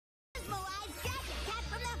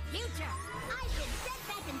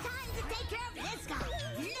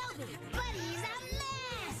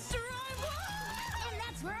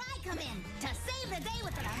come in to save the day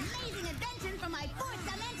with an amazing invention from my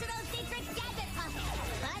fourth-dimensional secret gadget puzzle.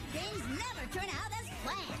 But things never turn out as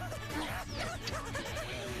planned. Get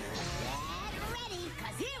ready,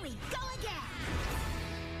 because here we go again.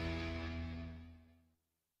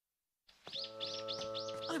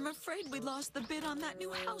 I'm afraid we lost the bid on that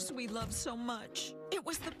new house we love so much. It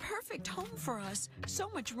was the perfect home for us. So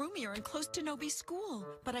much roomier and close to Nobi's school.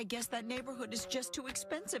 But I guess that neighborhood is just too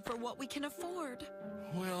expensive for what we can afford.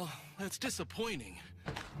 Well, that's disappointing.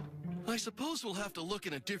 I suppose we'll have to look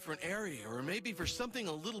in a different area, or maybe for something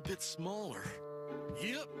a little bit smaller.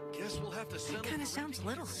 Yep, guess we'll have to settle. It kind of sounds a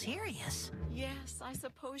little serious. Yes, I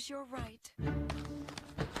suppose you're right.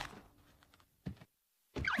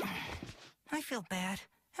 I feel bad.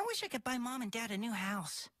 I wish I could buy Mom and Dad a new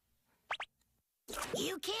house.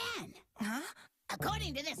 You can. Huh?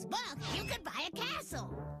 According to this book, you could buy a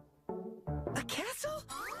castle. A castle?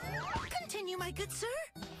 Continue, my good sir.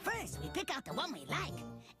 First, we pick out the one we like.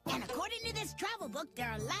 And according to this travel book, there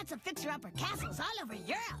are lots of fixer-upper castles all over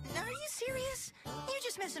Europe. Are you serious? You're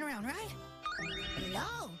just messing around, right?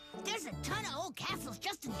 No, there's a ton of old castles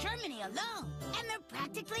just in Germany alone. And they're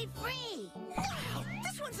practically free. Wow,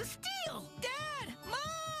 this one's a steal! Dad!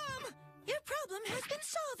 Mom! Your problem has been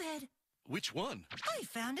solved. Which one? I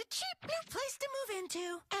found a cheap new place to move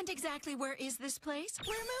into. And exactly where is this place?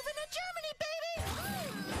 We're moving to Germany, baby!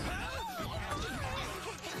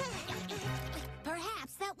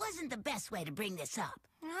 Perhaps that wasn't the best way to bring this up.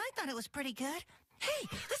 I thought it was pretty good. Hey,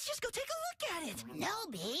 let's just go take a look at it. No,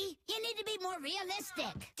 B. You need to be more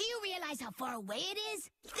realistic. Do you realize how far away it is?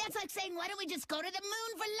 That's like saying, why don't we just go to the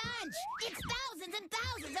moon for lunch? It's thousands and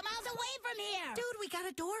thousands of miles away from here. Dude, we got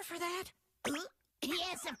a door for that.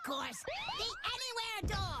 Yes, of course. The Anywhere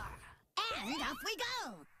door. And off we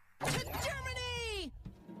go. To Germany!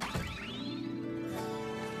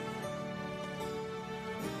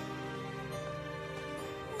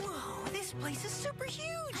 Whoa, this place is super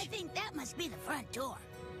huge. I think that must be the front door.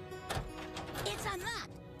 It's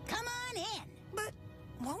unlocked. Come on in. But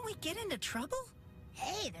won't we get into trouble?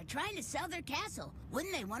 Hey, they're trying to sell their castle.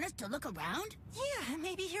 Wouldn't they want us to look around? Yeah,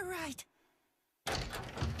 maybe you're right.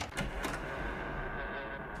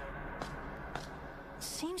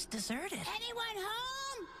 Seems deserted. Anyone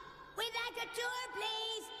home? We'd like a tour,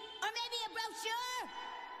 please. Or maybe a brochure.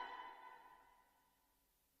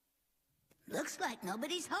 Looks like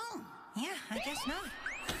nobody's home. Yeah, I guess not.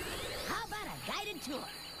 How about a guided tour?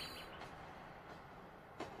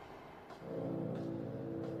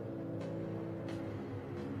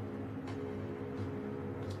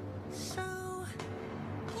 So,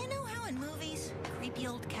 you know how in movies, creepy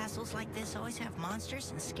old castles like this always have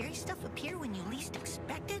monsters and scary stuff appear when you least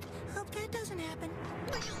expect it? Hope that doesn't happen.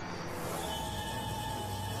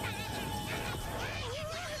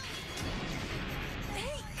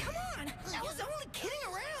 Hey, come on! I was only kidding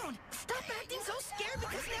around! Stop acting so scared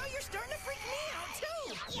because now you're starting to freak me out,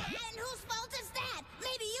 too! Yeah, and whose fault is that?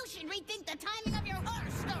 Maybe you should rethink the timing of your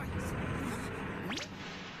horror stories.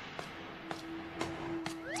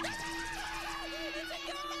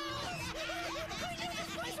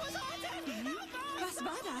 Was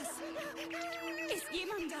war das? Ist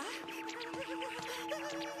jemand da?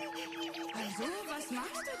 Also, was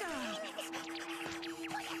machst du da?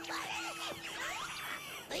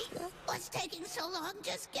 What's taking so long?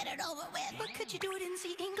 Just get it over with. But could you do it in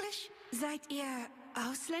the English? Seid ihr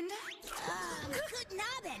Ausländer? Guten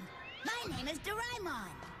Abend. My name is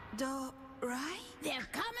Doraemon. Right? They're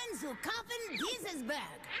coming zu kaufen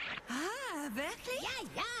Diesesberg. Ah, wirklich? Yeah,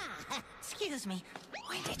 yeah. Excuse me.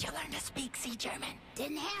 When did you learn to speak Sea German?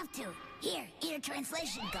 Didn't have to. Here, ear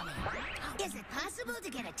translation coming. Is it possible to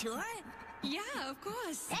get a tour? Yeah, of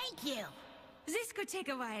course. Thank you. This could take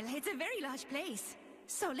a while. It's a very large place.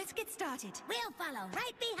 So let's get started. We'll follow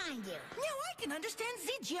right behind you. Now I can understand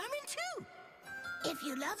the German too. If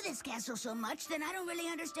you love this castle so much, then I don't really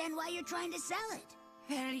understand why you're trying to sell it.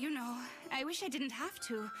 Well, you know, I wish I didn't have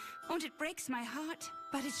to. And it breaks my heart.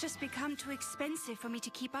 But it's just become too expensive for me to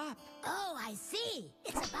keep up. Oh, I see.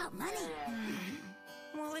 It's about money.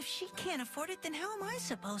 Well, if she can't afford it, then how am I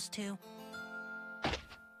supposed to?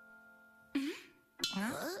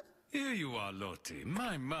 Huh? Here you are, Lottie.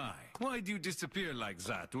 My. Why do you disappear like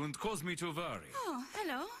that and cause me to worry? Oh,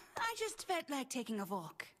 hello. I just felt like taking a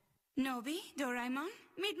walk. Nobi, Doraemon,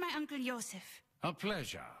 meet my Uncle Joseph. A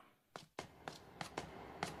pleasure.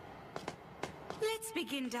 Let's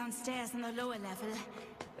begin downstairs on the lower level.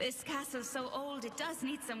 This castle's so old, it does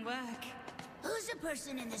need some work. Who's the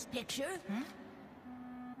person in this picture?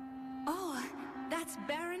 Oh, that's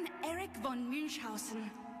Baron Erich von Münchhausen,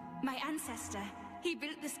 my ancestor. He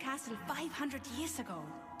built this castle 500 years ago.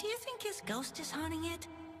 Do you think his ghost is haunting it?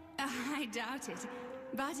 I doubt it.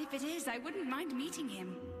 But if it is, I wouldn't mind meeting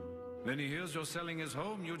him. When he hears you're selling his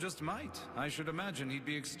home, you just might. I should imagine he'd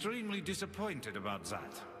be extremely disappointed about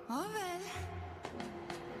that. Oh well.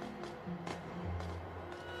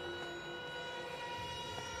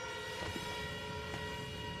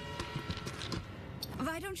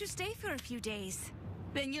 Why don't you stay for a few days?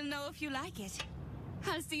 Then you'll know if you like it.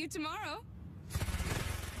 I'll see you tomorrow.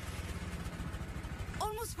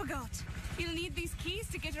 Almost forgot. You'll need these keys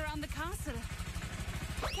to get around the castle.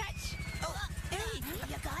 Catch! Oh, hey,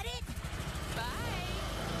 you got it? Bye!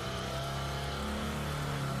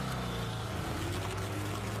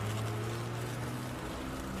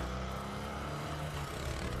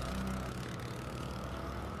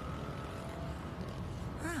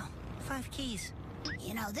 Wow, 5 keys.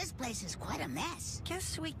 You know, this place is quite a mess.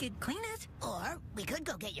 Guess we could clean it. Or we could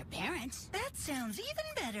go get your parents. That sounds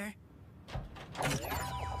even better. And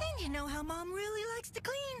you know how Mom really likes to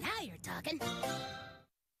clean. Now you're talking.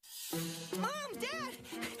 Mom, Dad,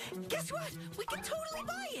 guess what? We can totally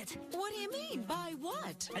buy it. What do you mean? Buy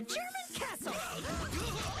what? A German castle.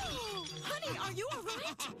 Honey, are you all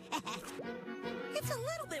right? It's a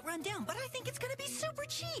little bit run down, but I think it's gonna be super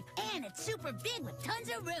cheap. And it's super big with tons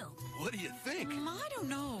of room. What do you think? I don't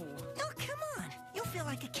know. Oh, come on. You'll feel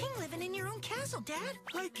like a king living in your own castle, Dad.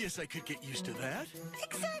 I guess I could get used to that.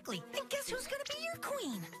 Exactly. And guess who's gonna be your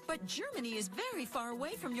queen? But Germany is very far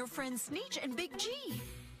away from your friends Sneech and Big G.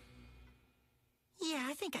 Yeah,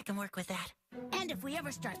 I think I can work with that. And if we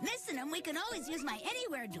ever start missing them, we can always use my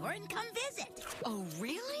anywhere door and come visit. Oh,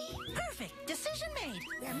 really? Perfect. Decision made.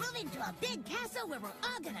 We're moving to a big castle where we're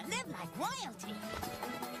all gonna live like royalty.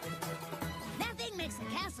 Nothing makes a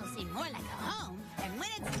castle seem more like a home than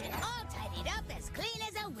when it's all tidied up as clean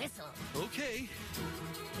as a whistle. Okay.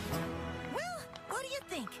 Well, what do you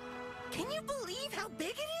think? Can you believe how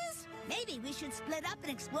big it is? Maybe we should split up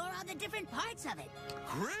and explore all the different parts of it.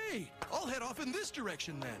 Great! I'll head off in this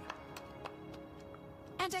direction then.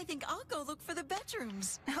 And I think I'll go look for the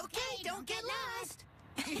bedrooms. Okay, Hey, don't get lost.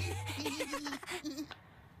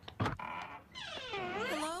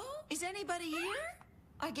 Hello? Is anybody here?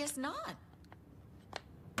 I guess not.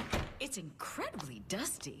 It's incredibly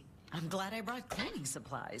dusty. I'm glad I brought cleaning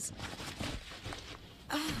supplies.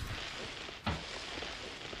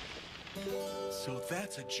 So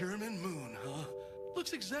that's a German moon, huh?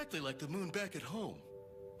 Looks exactly like the moon back at home.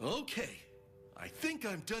 Okay, I think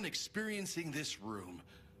I'm done experiencing this room.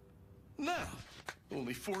 Now,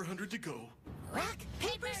 only 400 to go. Rock,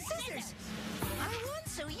 paper, scissors. I won,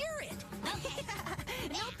 so you're it. Okay.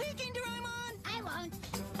 No peeking, Doraemon. I won't.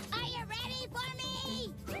 Are you ready for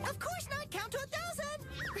me? Of course not. Count to 1,000.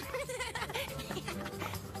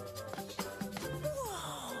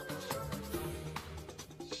 Whoa.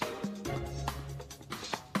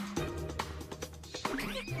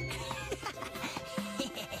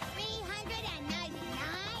 399.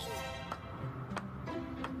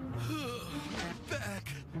 Back.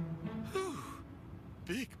 Whew.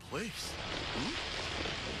 Big place.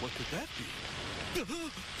 What could that be?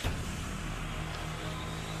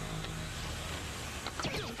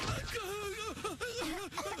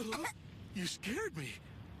 You scared me.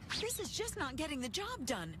 This is just not getting the job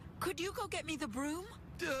done. Could you go get me the broom?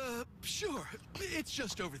 Sure. It's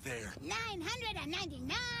just over there.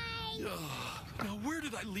 999. Now, where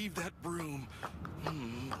did I leave that broom?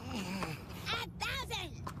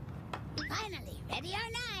 1,000. Finally, ready or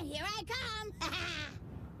not, here I come.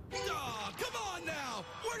 Come on now!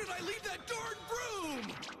 Where did I leave that darn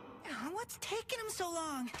broom? What's taking him so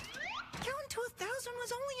long? Counting to 1,000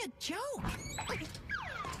 was only a joke.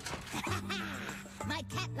 My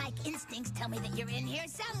cat-like instincts tell me that you're in here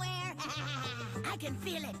somewhere. I can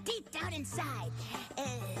feel it deep down inside.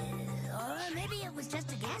 Or maybe it was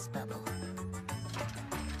just a gas bubble.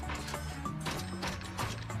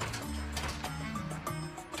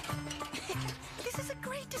 This is a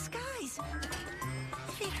great disguise.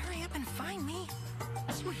 If he'd hurry up and find me.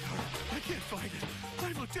 Sweetheart, I can't find it.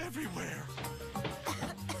 I've looked everywhere.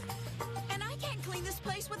 And I can't clean this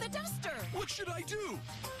place with a duster. What should I do?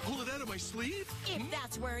 Pull it out of my sleeve? If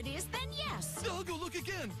that's where it is, then yes. I'll go look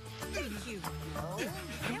again. Thank you.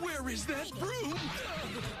 Where is that broom?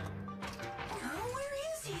 Oh, where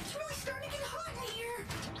is he? It's really starting to get hot in here.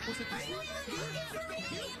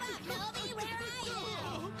 Toby, where are you?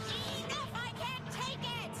 Enough, I can't take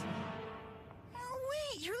it! Oh,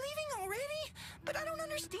 wait, you're leaving already? But I don't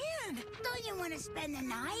understand. Don't you want to spend the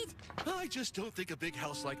night? I just don't think a big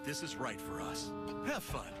house like this is right for us. Have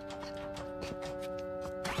fun.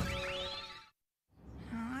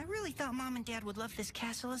 I really thought Mom and Dad would love this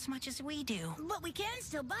castle as much as we do. But we can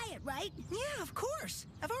still buy it, right? Yeah, of course.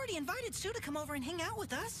 I've already invited Sue to come over and hang out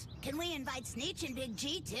with us. Can we invite Sneetch and Big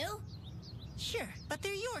G, too? Sure, but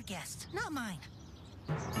they're your guests, not mine.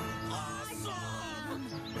 Awesome!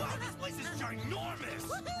 Wow, this place is ginormous!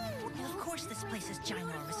 Of course this place is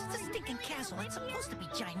ginormous. It's a stinking castle. It's supposed to be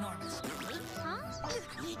ginormous.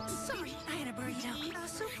 Sorry, I had a burrito.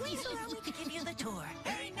 So please allow me to give you the tour.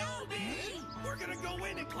 Hey, Nobi! We're gonna go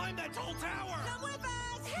in and climb that tall tower! Come with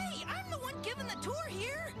us! Hey, I'm the one giving the tour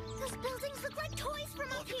here. Those buildings look like toys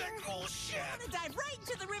from up Look at that cool ship! I'm gonna dive right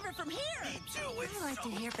into the river from here. Me too, it's I like to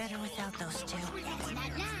hear better without those two. That's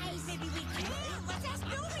not nice. Maybe we can. Let's ask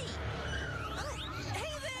Nobi. Oh,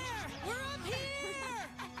 hey there! We're up here!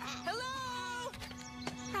 Hello!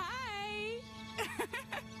 Hi!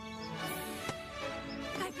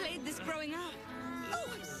 I played this growing up. Oh,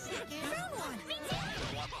 found one!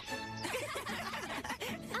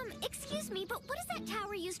 Excuse me, but what is that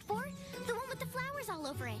tower used for? The one with the flowers all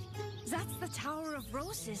over it. That's the Tower of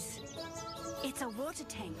Roses. It's a water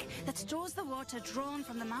tank that stores the water drawn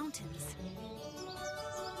from the mountains.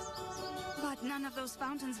 But none of those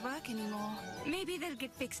fountains work anymore. Maybe they'll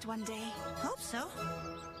get fixed one day. Hope so.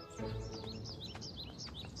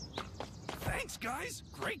 Thanks, guys!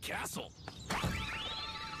 Great castle!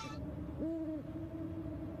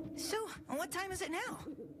 So, what time is it now?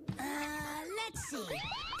 Let's see.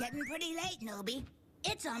 Getting pretty late, Nobi.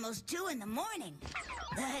 It's almost 2 in the morning.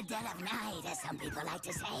 The dead of night, as some people like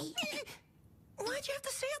to say. Why'd you have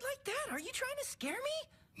to say it like that? Are you trying to scare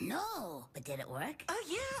me? No, but did it work?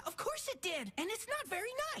 Yeah, of course it did. And it's not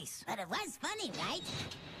very nice. But it was funny, right?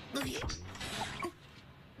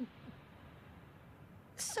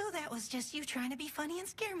 So that was just you trying to be funny and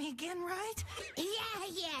scare me again, right?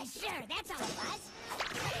 Yeah, sure. That's all it was.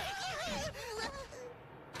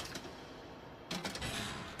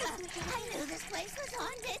 I knew this place was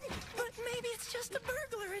haunted. But maybe it's just a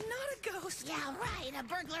burglar and not a ghost. Yeah, right. A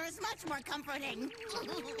burglar is much more comforting.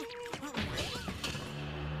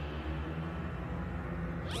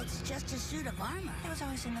 It's just a suit of armor. It was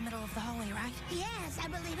always in the middle of the hallway, right? Yes, I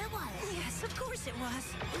believe it was. Yes, of course it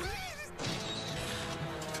was.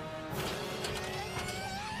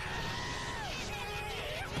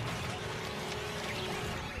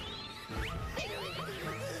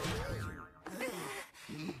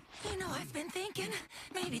 You know, I've been thinking,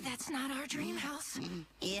 maybe that's not our dream house.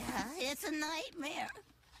 Yeah, it's a nightmare.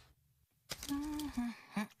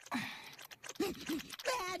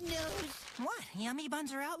 Bad news. What, yummy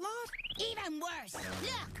buns are outlawed? Even worse.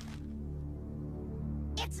 Look.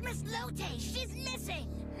 It's Miss Lotte. She's missing.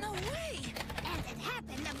 No way! And it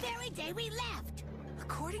happened the very day we left.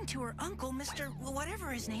 According to her uncle, Mr.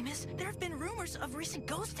 whatever his name is, there have been rumors of recent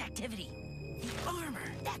ghost activity. The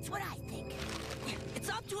armor. That's what I think. It's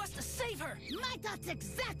up to us to save her. My thoughts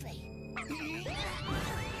exactly. Now let's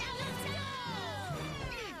go!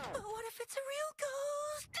 But what if it's a real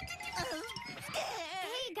ghost?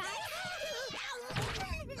 Hey, guys.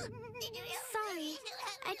 Sorry.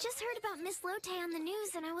 I just heard about Miss Lotte on the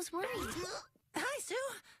news and I was worried. Hi,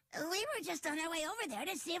 Sue. We were just on our way over there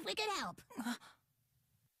to see if we could help.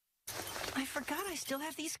 I forgot I still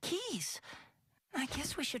have these keys. I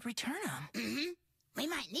guess we should return them. We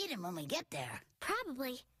might need them when we get there.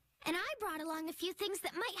 Probably. And I brought along a few things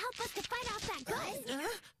that might help us to fight off that ghost.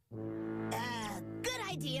 Good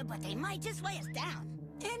idea, but they might just weigh us down.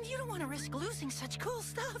 And you don't want to risk losing such cool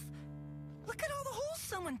stuff. Look at all the holes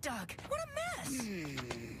someone dug. What a mess.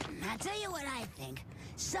 I'll tell you what I think.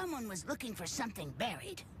 Someone was looking for something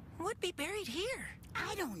buried. Would be buried here.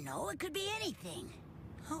 I don't know. It could be anything.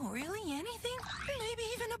 Oh, really? Anything? Maybe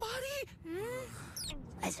even a body?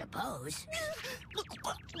 I suppose.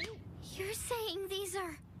 You're saying these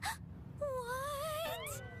are...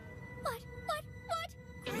 What? What?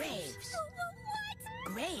 Graves.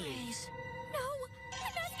 What? Graves? No,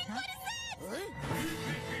 I'm asking what is that?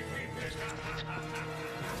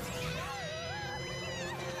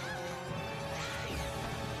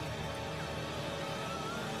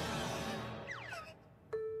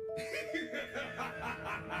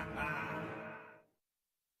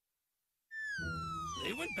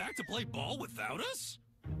 They went back to play ball without us?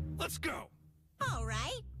 Let's go. All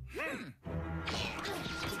right.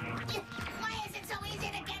 Why is it so easy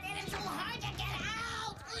to get in and so hard to get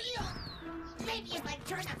out? Maybe if I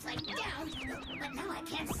turn upside down. But now I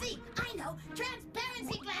can't see. I know.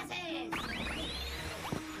 Transparency glasses.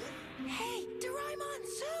 Hey, Doraemon,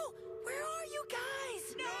 Sue, where are you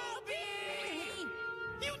guys? Nobi!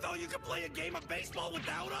 You thought you could play a game of baseball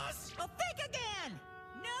without us? Well, think again.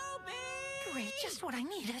 Nobi! Great, just what I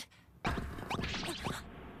needed.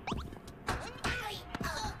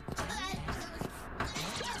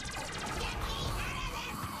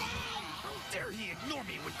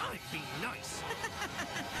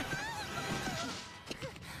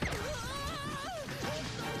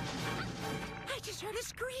 just heard a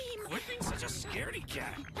scream. Quit being such a scaredy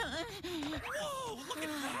cat. Whoa, look at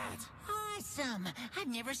that. Awesome. I've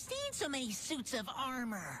never seen so many suits of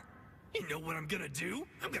armor. You know what I'm gonna do?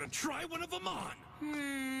 I'm gonna try one of them on.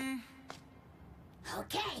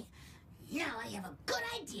 Okay, now I have a good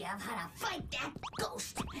idea of how to fight that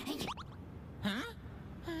ghost. Huh?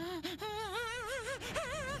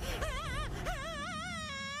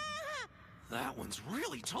 That one's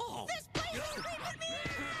really tall. This place is creeping me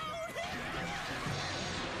out!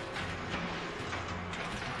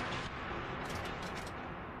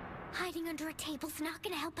 Hiding under a table's not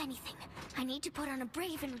gonna help anything. I need to put on a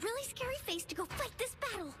brave and really scary face to go fight this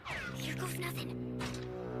battle. Here goes nothing.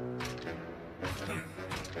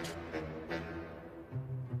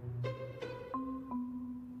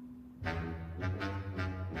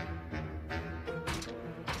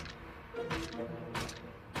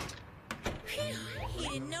 He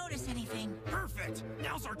didn't notice anything. Perfect.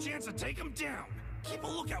 Now's our chance to take him down. Keep a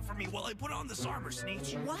lookout for me while I put on this armor,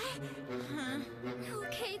 Sneech. What? Huh?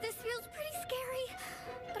 Okay, this feels pretty scary.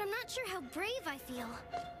 But I'm not sure how brave I feel.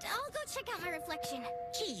 I'll go check out my reflection.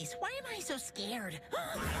 Jeez, why am I so scared?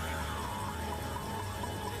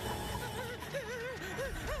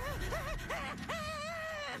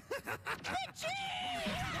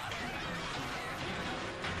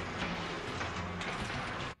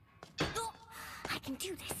 Oh, I can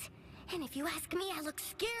do this. And if you ask me, I look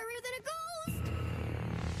scarier than a ghost.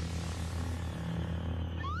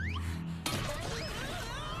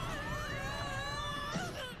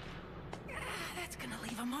 That's gonna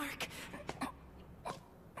leave a mark.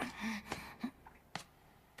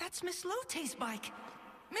 That's Miss Lote's bike.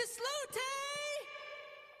 Miss Lote!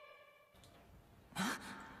 Huh?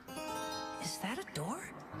 Is that a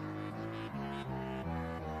door?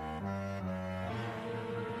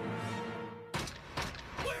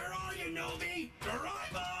 Where are you, Novi?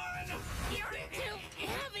 Doraemon! You're too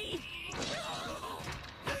heavy.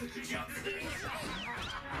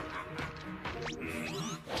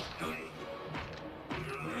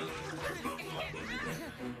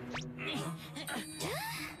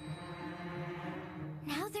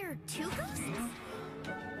 Now there are two ghosts?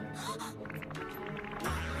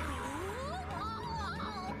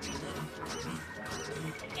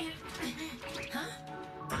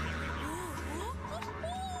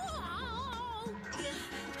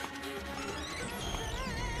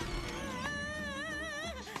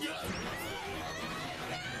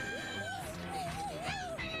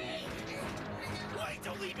 Wait,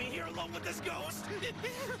 don't leave me here alone with this ghost!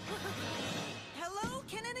 Hello?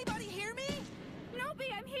 Can anybody hear me?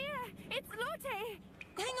 Nobi, I'm here. It's Lotte.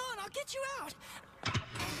 Hang on, I'll get you out.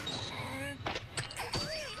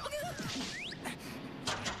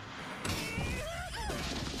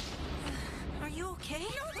 Are you okay?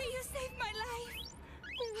 Nobi, you saved my life.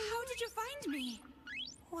 How did you find me?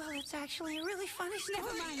 Well, it's actually a really funny story.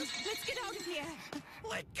 Never mind. Let's get out of here.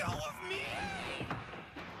 Let go of me!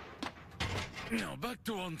 Now, back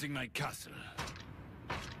to haunting my castle.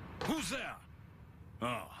 Who's there?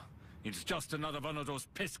 Oh, it's just another one of those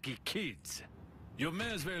pesky kids. You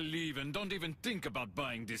may as well leave and don't even think about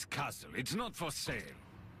buying this castle. It's not for sale.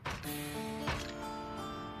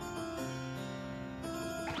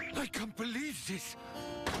 I can't believe this.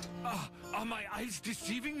 Are my eyes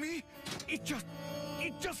deceiving me? It just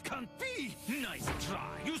can't be. Nice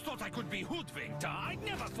try. You thought I could be hoodwinked, huh? I'd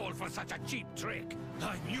never fall for such a cheap trick.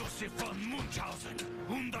 I'm Josef von Munchausen,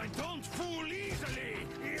 and I don't fool easily.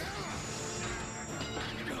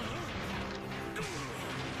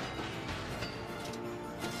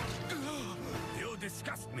 You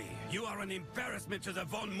disgust me. You are an embarrassment to the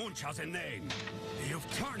von Munchausen name. You've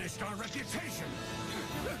tarnished our reputation.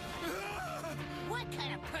 What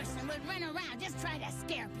kind of person would run around just trying to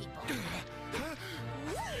scare people?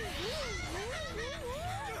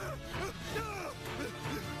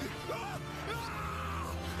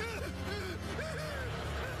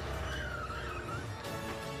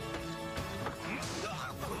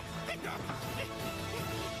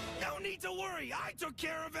 No need to worry. I took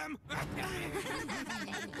care of him.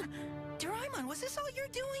 Doraemon, was this all you're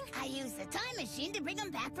doing? I used the time machine to bring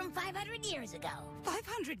him back from 500 years ago.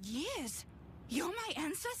 500 years? You're my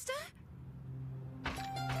ancestor?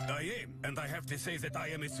 I am, and I have to say that I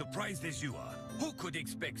am as surprised as you are. Who could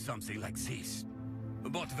expect something like this?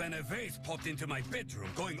 But when a vase popped into my bedroom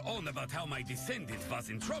going on about how my descendant was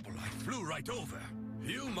in trouble, I flew right over.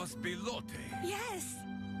 You must be Lotte. Yes.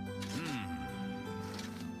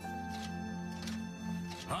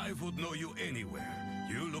 I would know you anywhere.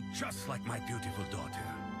 You look just like my beautiful daughter.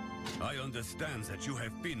 I understand that you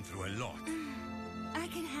have been through a lot. I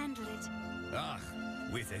can handle it. Ah,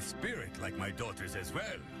 with a spirit like my daughter's as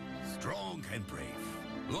well. strong and brave.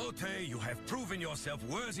 Lotte, you have proven yourself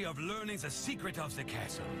worthy of learning the secret of the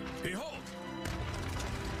castle. Behold!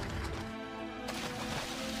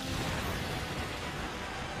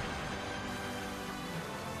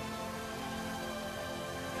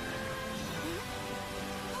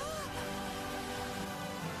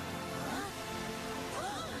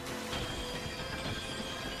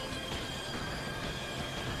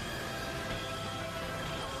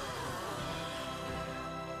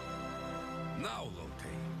 Now,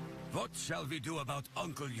 Lotte, what shall we do about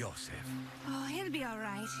Uncle Joseph? Oh, he'll be all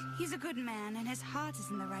right. He's a good man, and his heart is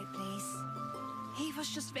in the right place. He was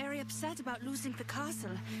just very upset about losing the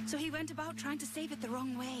castle, so he went about trying to save it the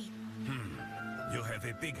wrong way. You have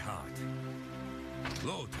a big heart.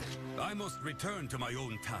 Lotte, I must return to my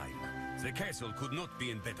own time. The castle could not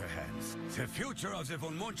be in better hands. The future of the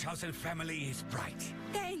von Munchausen family is bright.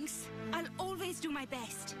 Thanks. I'll always do my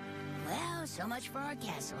best. Well, so much for our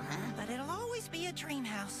castle, huh? But it'll always be a dream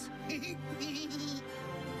house. Yeah,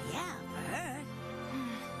 for her.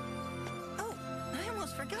 Oh, I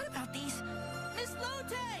almost forgot about these. Miss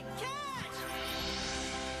Lotte! Cat!